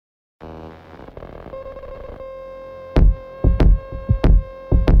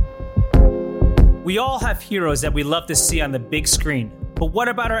We all have heroes that we love to see on the big screen, but what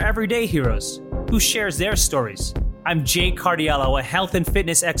about our everyday heroes? Who shares their stories? I'm Jay Cardiello, a health and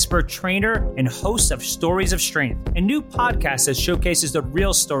fitness expert trainer and host of Stories of Strength, a new podcast that showcases the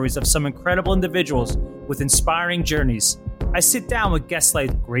real stories of some incredible individuals with inspiring journeys. I sit down with guests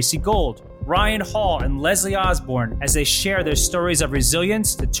like Gracie Gold, Ryan Hall, and Leslie Osborne as they share their stories of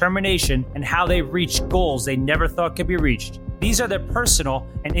resilience, determination, and how they reached goals they never thought could be reached. These are their personal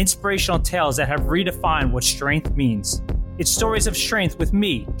and inspirational tales that have redefined what strength means. It's Stories of Strength with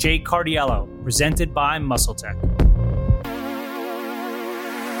me, Jay Cardiello, presented by MuscleTech.